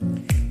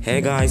Hey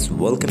guys,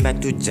 welcome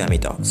back to Jammy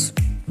Talks.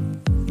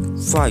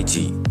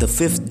 5G, the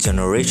fifth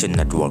generation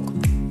network.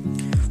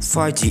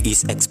 5G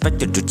is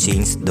expected to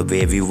change the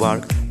way we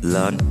work,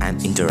 learn,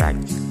 and interact.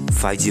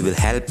 5G will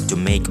help to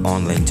make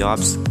online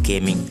jobs,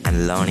 gaming,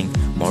 and learning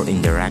more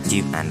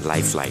interactive and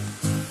lifelike.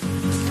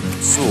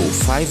 So,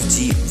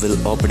 5G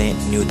will open a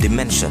new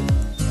dimension,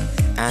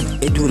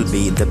 and it will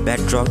be the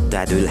bedrock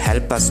that will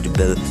help us to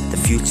build the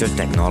future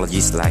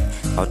technologies like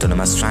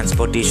autonomous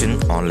transportation,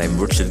 online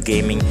virtual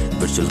gaming,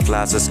 virtual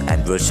classes,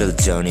 and virtual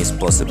journeys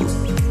possible.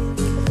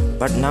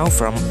 But now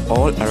from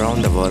all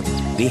around the world,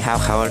 we have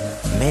heard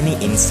many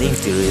insane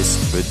theories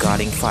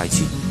regarding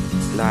 5G.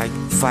 Like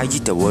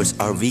 5G towers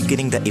are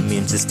weakening the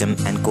immune system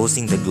and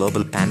causing the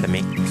global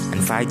pandemic,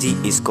 and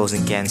 5G is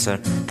causing cancer,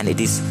 and it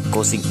is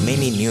causing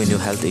many new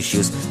health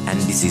issues and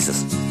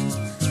diseases.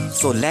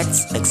 So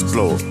let's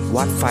explore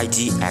what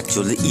 5G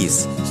actually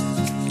is.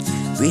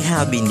 We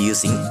have been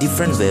using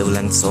different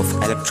wavelengths of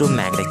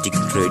electromagnetic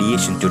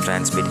radiation to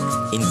transmit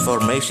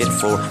information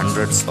for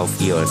hundreds of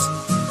years.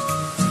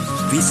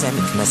 We send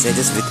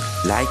messages with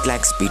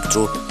light-like speed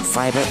through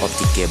fiber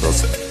optic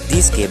cables.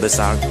 These cables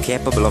are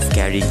capable of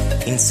carrying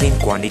insane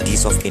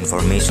quantities of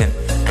information,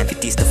 and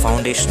it is the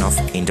foundation of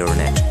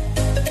internet.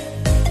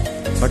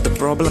 But the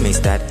problem is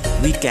that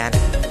we can't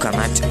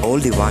connect all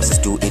devices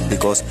to it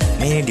because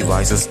many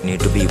devices need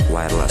to be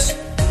wireless.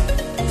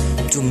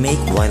 To make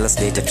wireless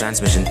data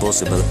transmission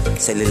possible,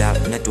 cellular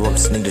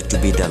networks needed to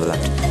be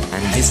developed,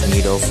 and this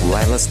need of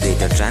wireless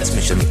data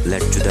transmission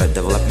led to the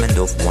development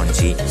of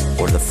 1G,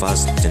 or the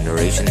first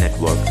generation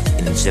network,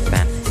 in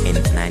Japan in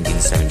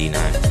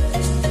 1979.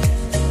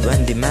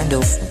 When demand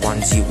of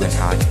 1G went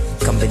high,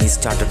 companies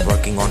started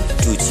working on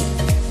 2G.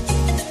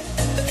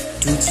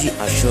 2G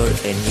ushered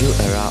a new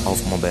era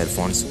of mobile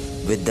phones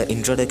with the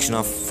introduction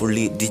of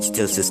fully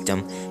digital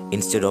system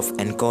instead of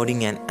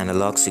encoding an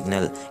analog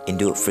signal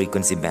into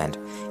frequency band.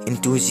 In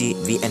 2G,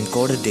 we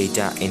encoded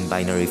data in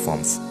binary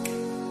forms.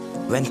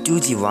 When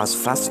 2G was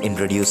first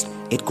introduced,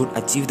 it could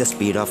achieve the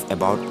speed of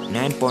about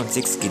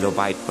 9.6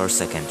 kilobyte per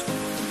second.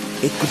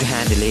 It could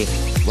handle a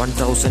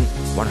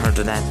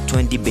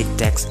 1120-bit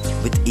text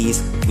with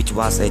ease, which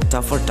was a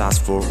tougher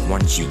task for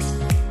 1G.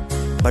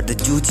 But the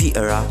 2G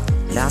era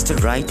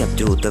lasted right up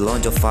to the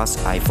launch of first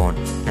iPhone,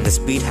 and the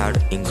speed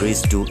had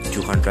increased to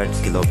 200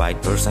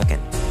 kilobyte per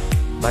second.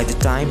 By the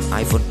time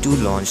iPhone 2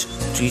 launched,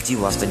 3G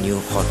was the new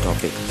hot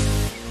topic.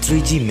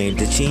 3G made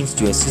the change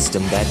to a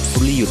system that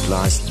fully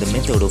utilized the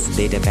method of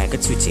data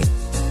packet switching.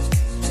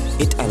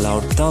 It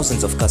allowed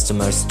thousands of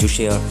customers to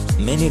share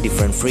many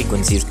different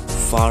frequencies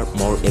far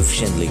more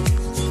efficiently.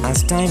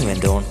 As time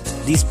went on,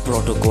 these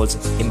protocols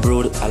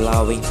improved,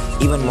 allowing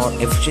even more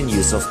efficient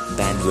use of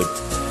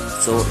bandwidth.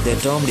 So they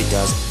termed it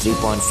as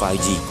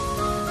 3.5G.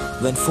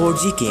 When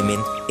 4G came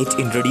in, it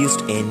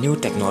introduced a new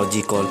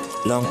technology called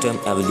long-term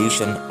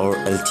evolution, or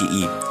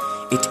LTE.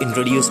 It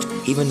introduced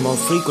even more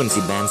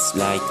frequency bands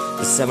like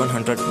the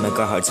 700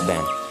 MHz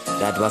band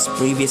that was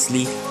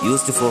previously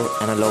used for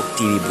analog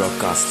TV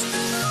broadcasts.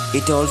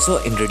 It also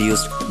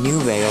introduced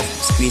new way of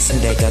squeezing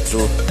data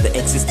through the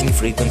existing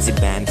frequency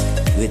band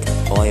with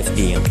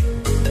OFDM.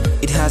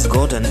 It has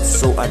gotten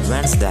so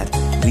advanced that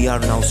we are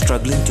now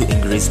struggling to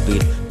increase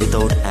speed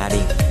without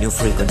adding new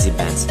frequency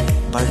bands,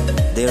 but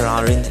there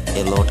aren't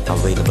a lot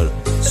available.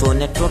 So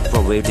network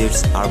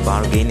providers are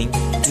bargaining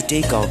to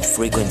take out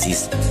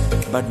frequencies,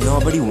 but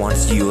nobody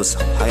wants to use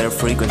higher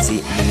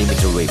frequency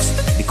millimeter waves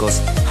because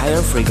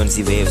higher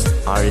frequency waves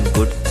aren't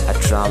good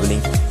at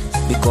traveling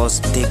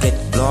because they get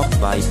blocked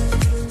by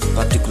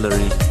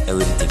particularly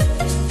everything.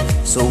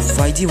 So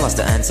 5G was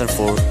the answer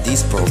for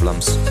these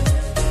problems.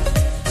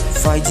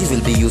 5G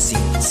will be using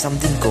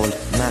something called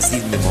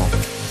massive MIMO.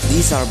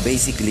 These are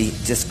basically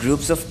just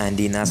groups of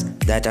antennas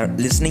that are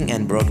listening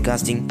and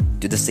broadcasting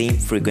to the same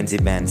frequency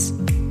bands.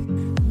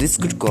 This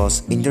could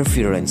cause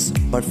interference,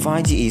 but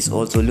 5G is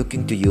also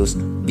looking to use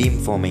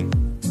beamforming,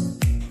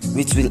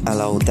 which will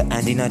allow the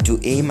antenna to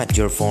aim at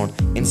your phone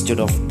instead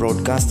of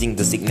broadcasting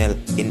the signal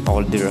in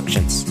all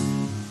directions.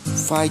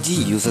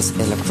 5G uses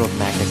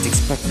electromagnetic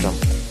spectrum,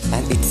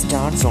 and it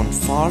starts on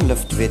far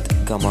left with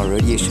gamma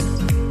radiation.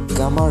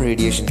 Gamma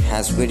radiation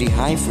has very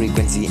high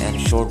frequency and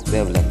short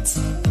wavelengths,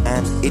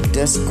 and it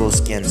does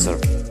cause cancer.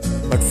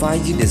 But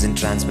 5G doesn't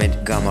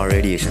transmit gamma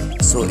radiation,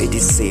 so it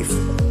is safe.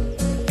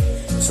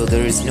 So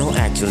there is no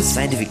actual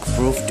scientific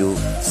proof to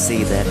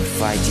say that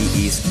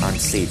 5G is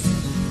unsafe.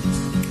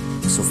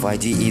 So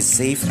 5G is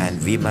safe, and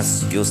we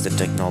must use the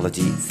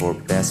technology for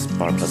best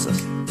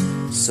purposes.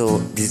 So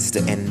this is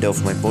the end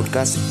of my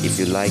podcast. If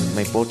you like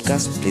my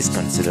podcast, please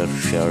consider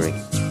sharing.